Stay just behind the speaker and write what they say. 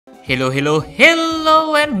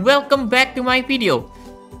Hello and welcome back to my video.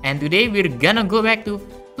 And today we're gonna go back to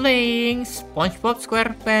playing SpongeBob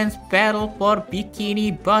SquarePants Battle for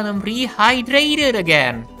Bikini Bottom Rehydrated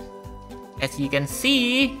again. As you can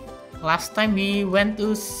see, last time we went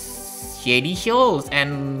to Shady Shoals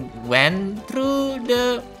and went through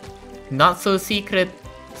the not so secret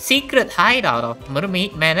hideout of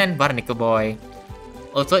Mermaid Man and Barnacle Boy.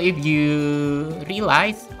 Also, if you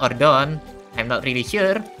realize or don't, I'm not really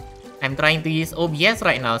sure, I'm trying to use OBS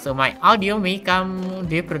right now, so my audio may come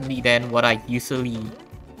differently than what I usually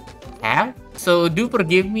have. So do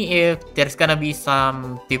forgive me if there's gonna be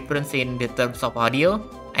some difference in the terms of audio.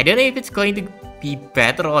 I don't know if it's going to be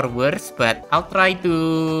better or worse, but I'll try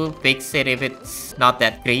to fix it if it's not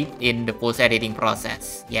that great in the post-editing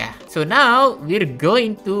process. Yeah, so now we're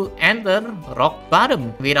going to enter Rock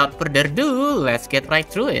Bottom. Without further ado, let's get right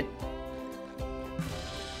through it.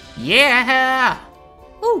 Yeah!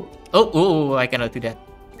 Ooh. Oh, I cannot do that.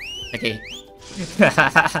 Okay.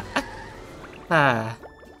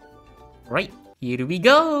 Right, here we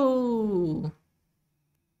go!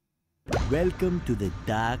 Welcome to the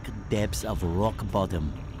dark depths of Rock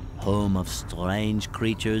Bottom, home of strange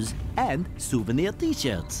creatures and souvenir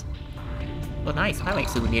t-shirts. Oh nice, I like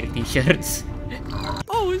souvenir t-shirts.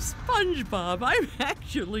 Oh, SpongeBob, I'm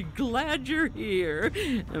actually glad you're here,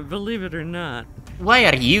 believe it or not. Why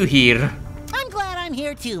are you here? I'm glad I'm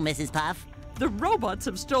here too, Mrs. Puff. The robots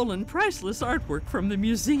have stolen priceless artwork from the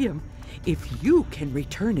museum. If you can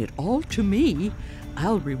return it all to me,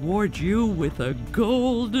 I'll reward you with a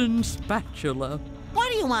golden spatula. Why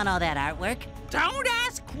do you want all that artwork? Don't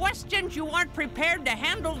ask questions you aren't prepared to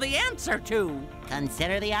handle the answer to.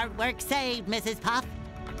 Consider the artwork saved, Mrs. Puff.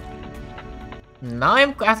 Now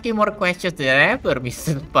I'm asking more questions than ever,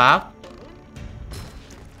 Mr. Puff.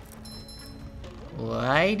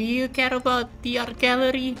 Why do you care about the art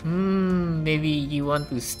gallery? Maybe you want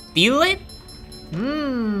to steal it?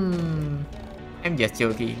 I'm just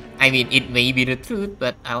joking. I mean, it may be the truth,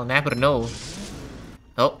 but I'll never know.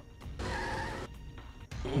 Oh.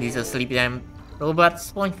 This is a sleepy time robot.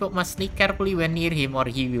 SpongeBob must sneak carefully when near him or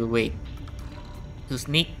he will wake. To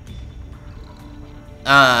sneak?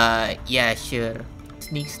 Yeah, sure.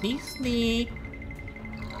 Sneak.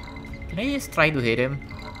 Can I just try to hit him?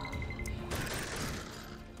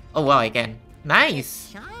 Oh wow, I can.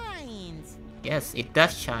 Nice! Shines. Yes, it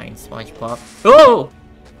does shine, SpongeBob. Oh!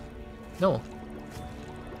 No.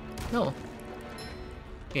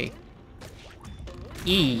 Okay.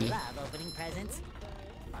 E. Love opening presents.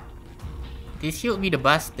 This should be the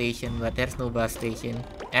bus station, but there's no bus station.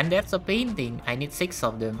 And there's a painting. I need 6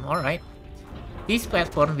 of them. Alright. This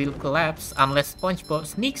platform will collapse unless SpongeBob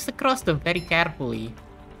sneaks across them very carefully.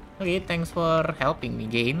 Okay, thanks for helping me,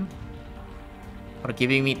 game. For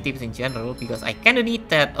giving me tips in general, because I kinda need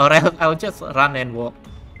that, or else I'll just run and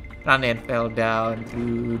fell down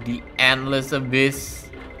through the endless abyss.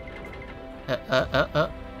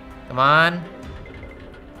 Come on.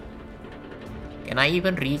 Can I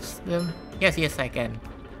even reach them? Yes, I can.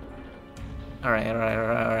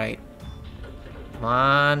 Alright. Come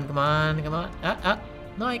on.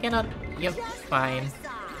 No, I cannot. Yep, fine.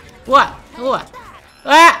 What?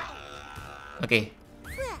 Ah! Okay.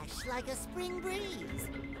 Fresh like a spring breeze.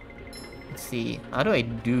 Let's see. How do I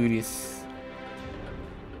do this?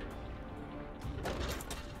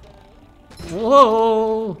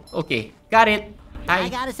 Whoa! Okay, got it. I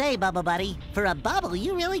gotta say, Bubble Buddy, for a bubble,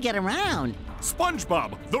 you really get around.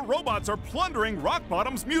 SpongeBob, the robots are plundering Rock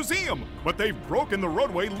Bottom's museum, but they've broken the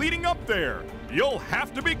roadway leading up there. You'll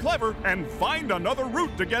have to be clever and find another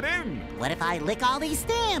route to get in. What if I lick all these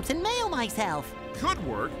stamps and mail myself? Could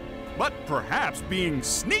work, but perhaps being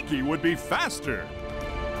sneaky would be faster.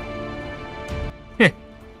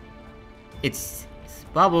 It's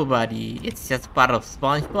Bubble Buddy. It's just part of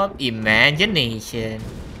SpongeBob imagination.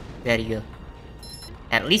 There you go.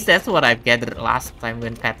 At least that's what I've gathered last time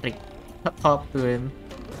when Patrick talked to him.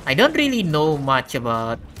 I don't really know much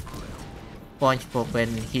about SpongeBob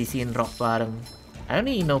when he's in Rock Bottom. I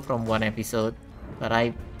only know from one episode, but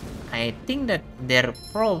I think that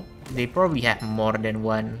they probably have more than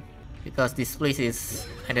one, because this place is,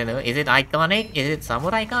 I don't know, is it iconic? Is it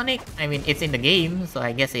somewhat iconic? I mean, it's in the game, so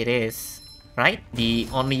I guess it is, right? The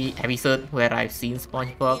only episode where I've seen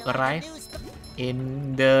SpongeBob arrive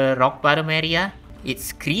in the Rock Bottom area.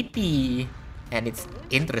 It's creepy and it's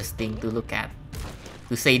interesting to look at,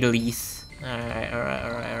 to say the least.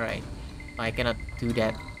 Alright. I cannot do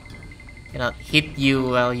that. Cannot hit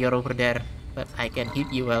you while you're over there, but I can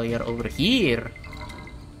hit you while you're over here.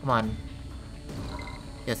 Come on.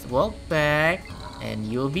 Just walk back and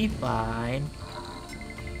you'll be fine.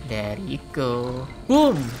 There you go.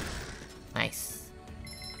 Boom! Nice.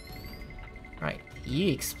 Right,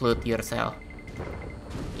 you explode yourself.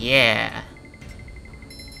 Yeah.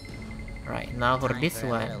 Right, now for Time this for a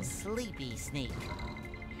one. little sleepy sneak.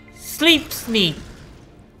 Sleep sneak!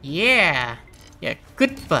 Yeah! Yeah,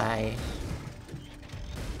 goodbye.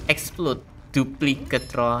 Explode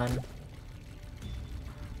Duplicatron.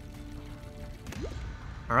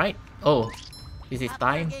 Alright. Oh, this is Up for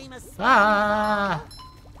a time. game of Ah!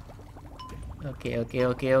 Okay.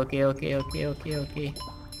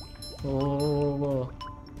 Oh.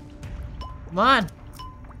 Come on!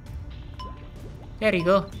 There you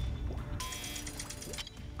go.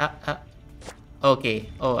 Okay.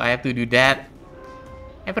 Oh, I have to do that.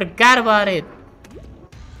 I forgot about it.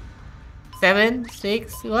 7,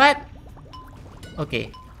 6, what?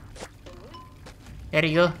 Okay. There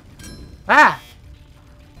you go. Ah!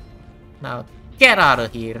 Now, get out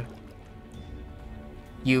of here.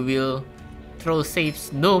 You will throw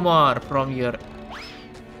saves no more from your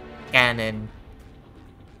cannon.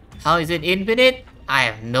 How is it infinite? I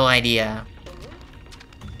have no idea.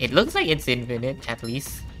 It looks like it's infinite, at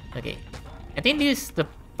least. Okay. I think this is the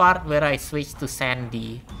part where I switch to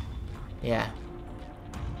Sandy. Yeah.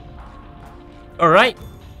 Alright.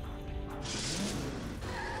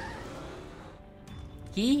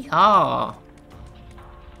 Hee-haw.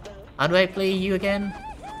 How do I play you again?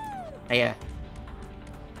 Ah, yeah.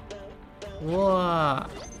 Wow.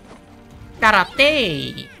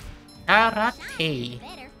 Karate! Karate!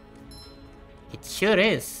 It sure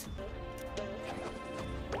is.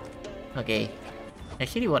 Okay.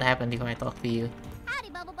 Actually, what happened if I talk to you? Howdy,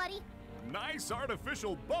 Bubble Buddy. Nice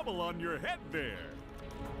artificial bubble on your head there.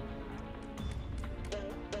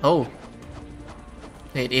 Oh.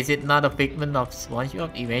 Wait, is it not a figment of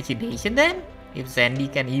SpongeBob's imagination then? If Sandy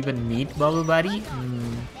can even meet Bubble Buddy?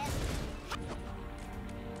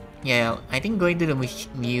 Yeah, I think going to the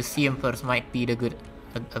museum first might be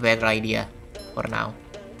a better idea for now.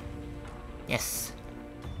 Yes.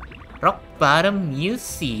 Rock Bottom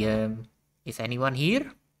Museum. Is anyone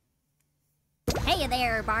here? Hey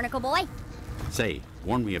there, Barnacle Boy. Say,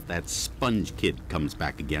 warn me if that sponge kid comes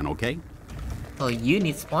back again, okay? Oh, you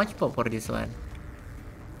need SpongeBob for this one.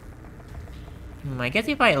 I guess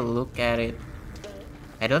if I look at it,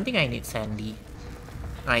 I don't think I need Sandy.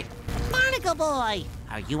 Right. Barnacle Boy!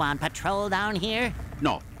 Are you on patrol down here?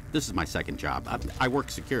 No, this is my second job. I work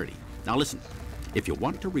security. Now listen, if you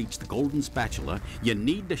want to reach the golden spatula, you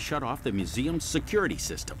need to shut off the museum's security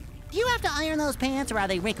system. Do you have to iron those pants or are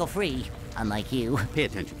they wrinkle-free? Unlike you. Pay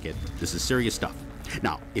attention, kid. This is serious stuff.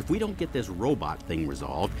 Now, if we don't get this robot thing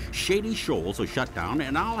resolved, Shady Shoals will shut down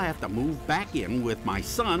and I'll have to move back in with my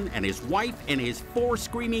son and his wife and his 4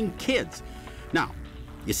 screaming kids. Now,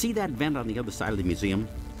 you see that vent on the other side of the museum?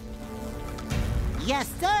 Yes,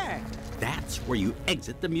 sir! That's where you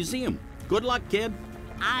exit the museum. Good luck, kid.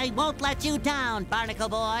 I won't let you down, Barnacle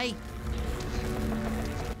Boy!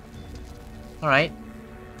 Alright.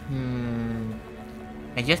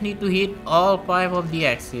 I just need to hit all 5 of the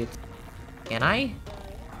exits. Can I?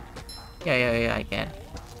 Yeah, I can.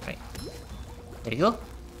 Right. There you go.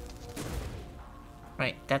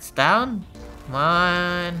 Right, that's down. Come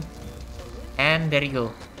on. And there you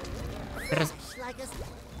go. There's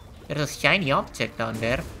a shiny object down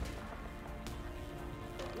there.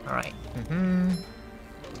 Alright. And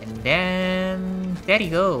then there you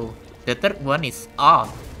go. The third one is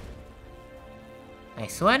off.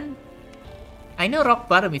 Nice one. I know Rock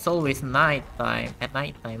Bottom is always nighttime at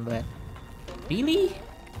nighttime, but really?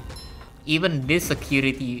 Even this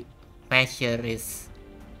security measure is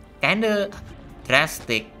kinda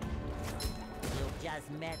drastic. You just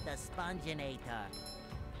met the Sponginator.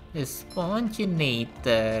 The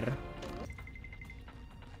Sponginator.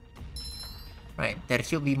 Right, there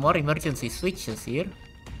should be more emergency switches here.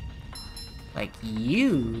 Like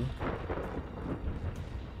you.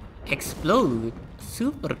 Explode.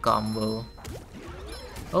 Super combo.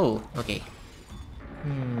 Oh, okay.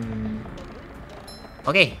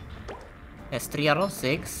 Okay. That's 3 out of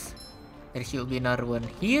 6. There should be another one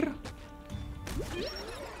here.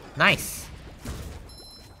 Nice.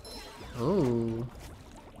 Oh.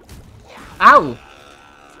 Ow!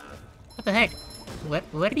 What the heck?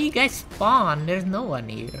 Where do you guys spawn? There's no one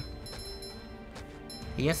here.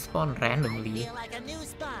 They just spawn randomly. Feel like a new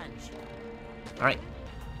sponge. Alright.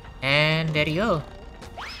 And there you go.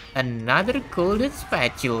 Another golden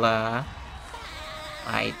spatula.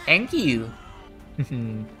 I thank you.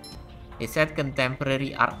 Is that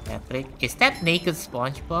contemporary art, Patrick? Is that naked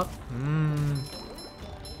SpongeBob?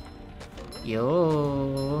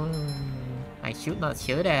 Yo. I should not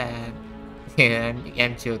show that.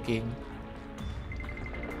 I'm joking.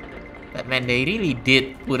 But man, they really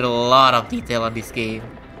did put a lot of detail on this game,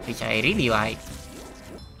 which I really like.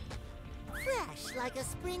 Fresh like a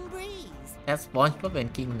spring breeze. That's SpongeBob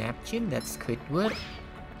and King Neptune, that's Squidward.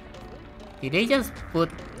 Did they just put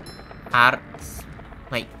arts,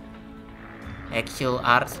 like actual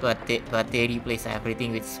arts, but they replace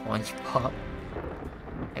everything with SpongeBob?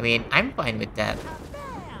 I mean, I'm fine with that.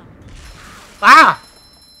 Ah!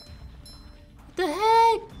 What the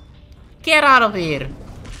heck? Get out of here!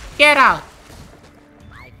 Get out!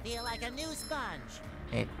 I feel like a new sponge.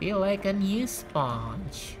 I feel like a new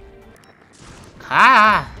sponge.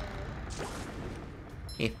 Ah!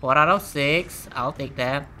 Okay, 4 out of 6. I'll take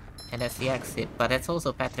that. And that's the exit. But that's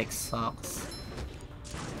also Patrick's socks.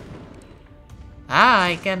 Ah,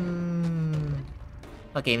 I can...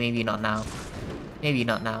 Okay, maybe not now. Maybe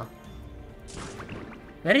not now.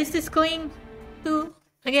 Where is this going to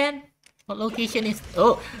again? What location is...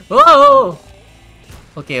 Oh! Oh!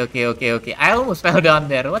 Okay. I almost fell down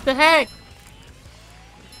there. What the heck?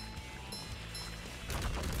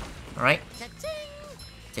 Alright.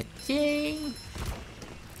 Cha-ching!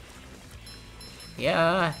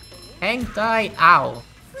 Yeah. Hang tight. Ow.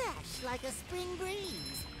 Fresh like a spring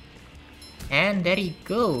breeze. And there you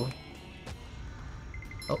go.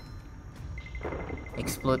 Oh.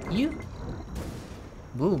 Explode you.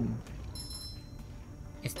 Boom.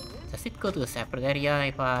 Does it go to a separate area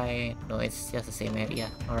if I... No, it's just the same area.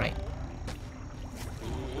 Alright.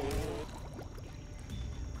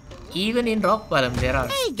 Even in rock bottom there are...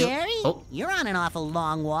 Hey, Gary. Oh. You're on an awful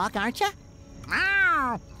long walk, aren't you?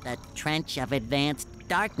 Ow! The Trench of Advanced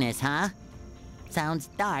Darkness, huh? Sounds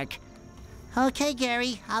dark. Okay,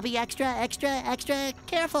 Gary. I'll be extra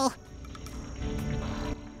careful.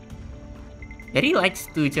 Gary likes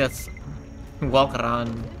to just walk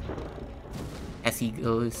around as he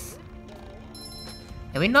goes.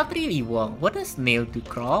 I mean, not really walk. What does snail do?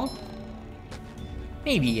 Crawl?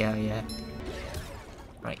 Maybe, yeah.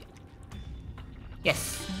 Right.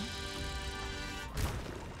 Yes.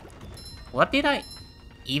 What did I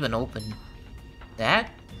even open?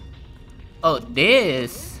 That? Oh,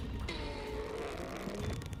 this.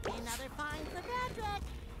 Another find for Patrick.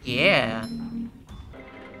 Yeah.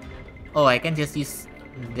 Oh, I can just use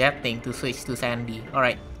that thing to switch to Sandy.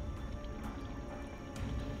 Alright.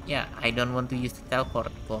 Yeah, I don't want to use the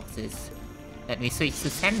teleport boxes. Let me switch to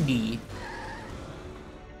Sandy.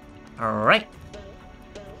 Alright.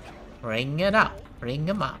 Ring it up. Ring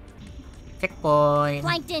 'em up. Checkpoint.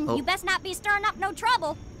 Plankton, Oh. you best not be stirring up no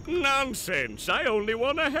trouble. Nonsense! I only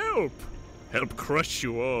want to help! Help crush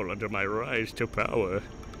you all under my rise to power.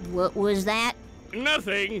 What was that?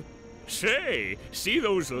 Nothing! Say, see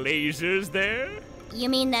those lasers there? You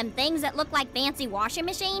mean them things that look like fancy washing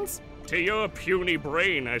machines? To your puny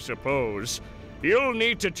brain, I suppose. You'll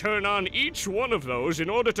need to turn on each one of those in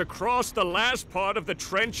order to cross the last part of the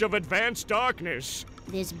Trench of Advanced Darkness.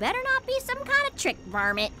 This better not be some kind of trick,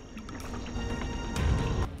 varmint.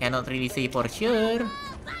 Cannot really say for sure.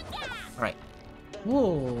 Right.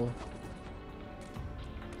 Whoa.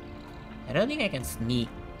 I don't think I can sneak.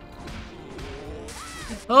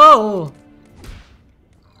 Oh!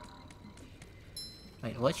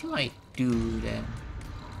 Wait, what should I do then?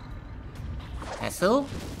 Castle?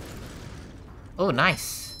 Oh,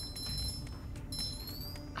 nice.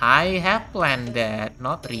 I have planned that.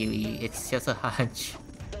 Not really. It's just a hunch.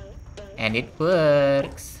 And it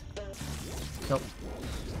works. Nope.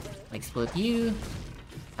 I'll explode you.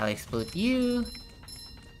 I'll explode you.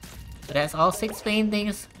 So that's all 6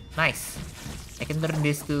 paintings. Nice. I can turn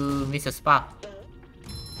this to Mr. Spa.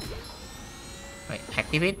 Right,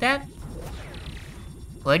 activate that.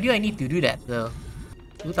 Why do I need to do that though?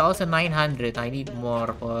 2,900. I need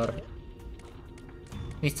more for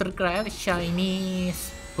Mr. Krabs shiny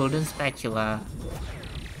golden spatula.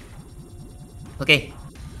 Okay.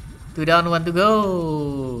 2 down, 1 to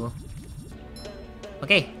go.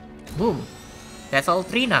 Okay. Boom. That's all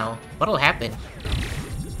 3 now. What'll happen?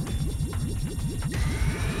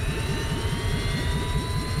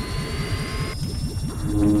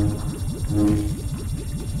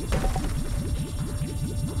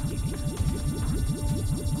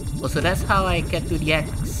 Oh, so that's how I get to the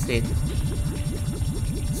exit.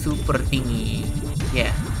 Super thingy.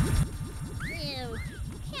 Yeah. Ew.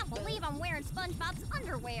 Can't believe I'm wearing SpongeBob's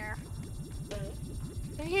underwear.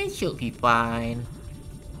 It should be fine.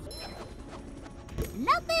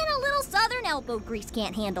 Nothing a little southern elbow grease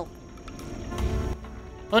can't handle.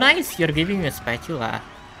 Oh nice, you're giving me a spatula.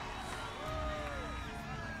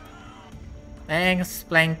 Thanks,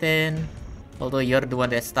 Plankton. Although you're the one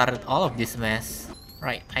that started all of this mess.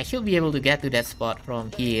 Right, I should be able to get to that spot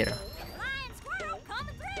from here. Lion squirrel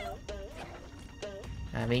coming through.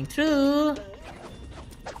 Coming through.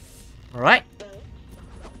 Alright.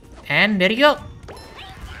 And there you go.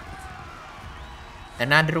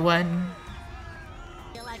 Another one.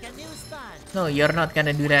 Feel like a new sponge. No, you're not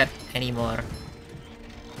gonna do that anymore.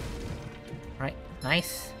 Right,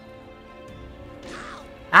 nice.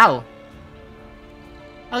 Ow!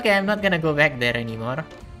 Okay, I'm not gonna go back there anymore.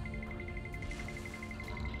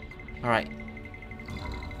 Alright.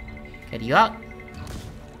 Get you out.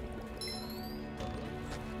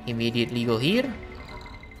 Immediately go here.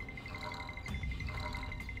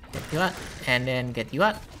 Get you out. And then get you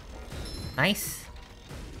out. Nice.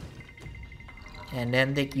 And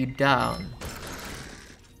then take you down.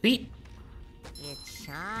 Sweet. It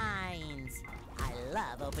shines. I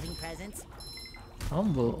love opening presents.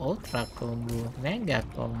 Combo, ultra combo, mega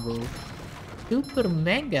combo, super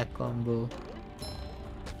mega combo.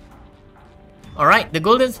 Alright, the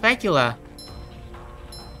golden spatula.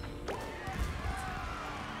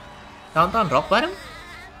 Downtown Rock Bottom?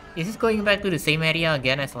 Is this going back to the same area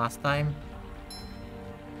again as last time?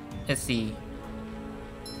 Let's see.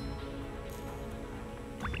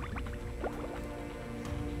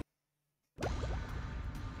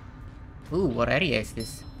 Ooh, what area is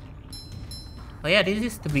this? Oh yeah, this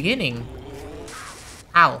is the beginning.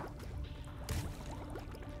 Ow.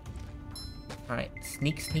 Alright,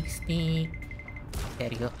 sneak, sneak, sneak.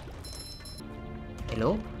 There you go.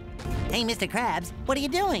 Hello? Hey, Mr. Krabs, what are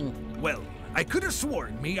you doing? Well, I could have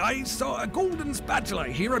sworn me I saw a golden spatula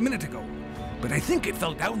here a minute ago, but I think it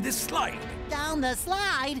fell down this slide. Down the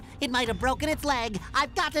slide? It might have broken its leg.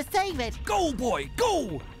 I've got to save it. Go, boy,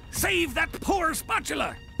 go! Save that poor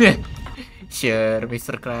spatula! Sure,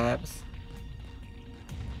 Mr. Krabs.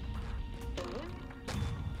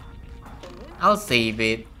 I'll save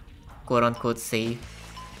it. Quote unquote save.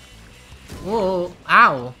 Whoa,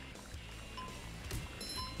 ow!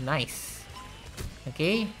 Nice.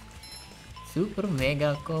 Okay. Super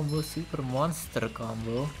mega combo, super monster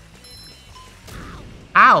combo.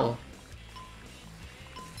 Ow!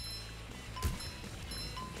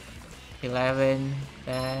 11,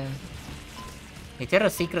 10. Is there a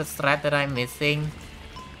secret strat that I'm missing?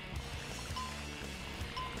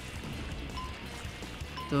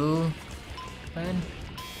 2, 1.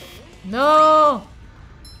 No!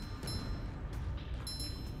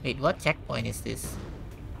 Wait, what checkpoint is this?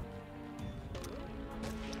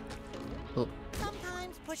 Oh.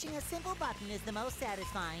 Sometimes pushing a simple button is the most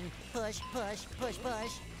satisfying. Push, push, push,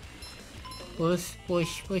 push. Push,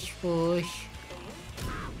 push, push, push.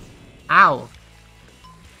 Ow!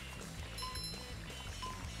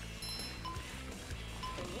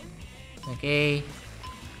 Okay.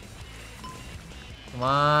 Come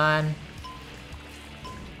on.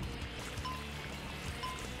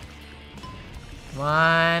 Come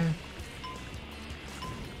on.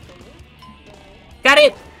 Got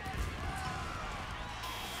it!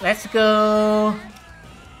 Let's go.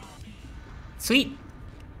 Sweet.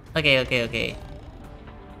 Okay, okay, okay.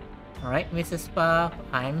 Alright, Mrs. Puff,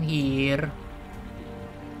 I'm here.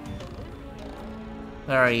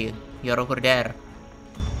 Where are you? You're over there.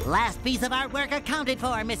 Last piece of artwork accounted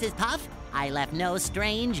for, Mrs. Puff. I left no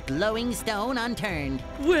strange, glowing stone unturned.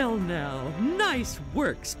 Well now, nice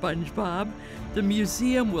work, SpongeBob. The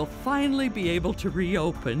museum will finally be able to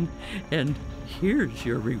reopen, and here's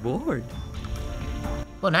your reward.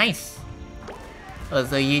 Oh, nice. Oh,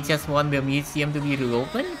 so you just want the museum to be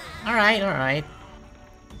reopened? Alright, alright.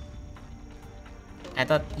 I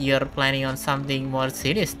thought you're planning on something more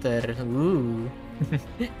sinister. Ooh.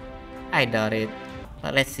 I doubt it.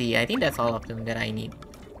 But let's see, I think that's all of them that I need.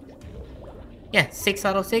 Yeah, 6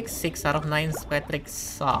 out of 6, 6 out of 9 Patrick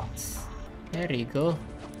socks. There you go.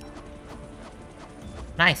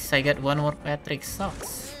 Nice, I got one more Patrick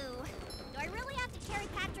socks. Ooh. Do I really have to carry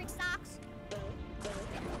Patrick's socks?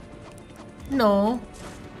 No,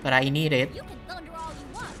 but I need it. You can thunder all you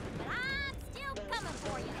want, but I'm still coming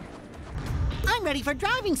for you. I'm ready for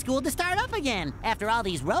driving school to start up again, after all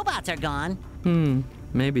these robots are gone.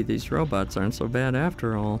 Maybe these robots aren't so bad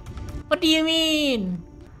after all. What do you mean?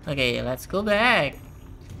 Okay, let's go back.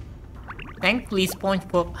 Thankfully,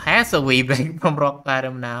 SpongeBob has a way back from Rock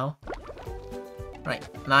Bottom now. Right,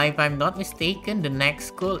 now if I'm not mistaken, the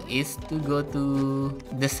next goal is to go to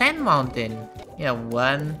the Sand Mountain. Yeah,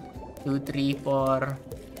 1, 2, 3, 4,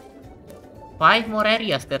 5 more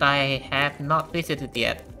areas that I have not visited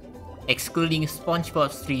yet, excluding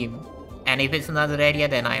SpongeBob's dream. And if it's another area,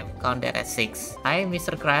 then I'll count that as 6. Hi,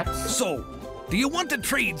 Mr. Krabs. So, do you want to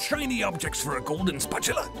trade shiny objects for a golden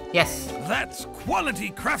spatula? Yes. That's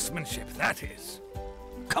quality craftsmanship, that is.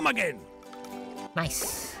 Come again.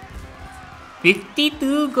 Nice.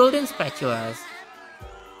 52 golden spatulas.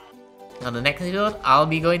 On the next episode, I'll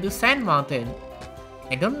be going to Sand Mountain.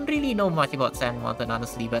 I don't really know much about Sand Mountain,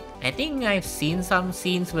 honestly, but I think I've seen some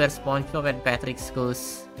scenes where SpongeBob and Patrick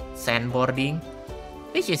goes sandboarding,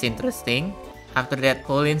 which is interesting. After that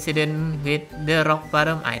whole incident with the rock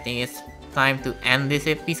bottom, I think it's time to end this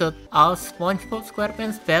episode of SpongeBob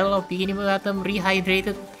SquarePants Battle of Bikini Bottom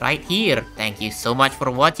Rehydrated right here. Thank you so much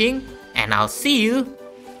for watching, and I'll see you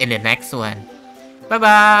in the next one. Bye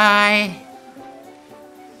bye!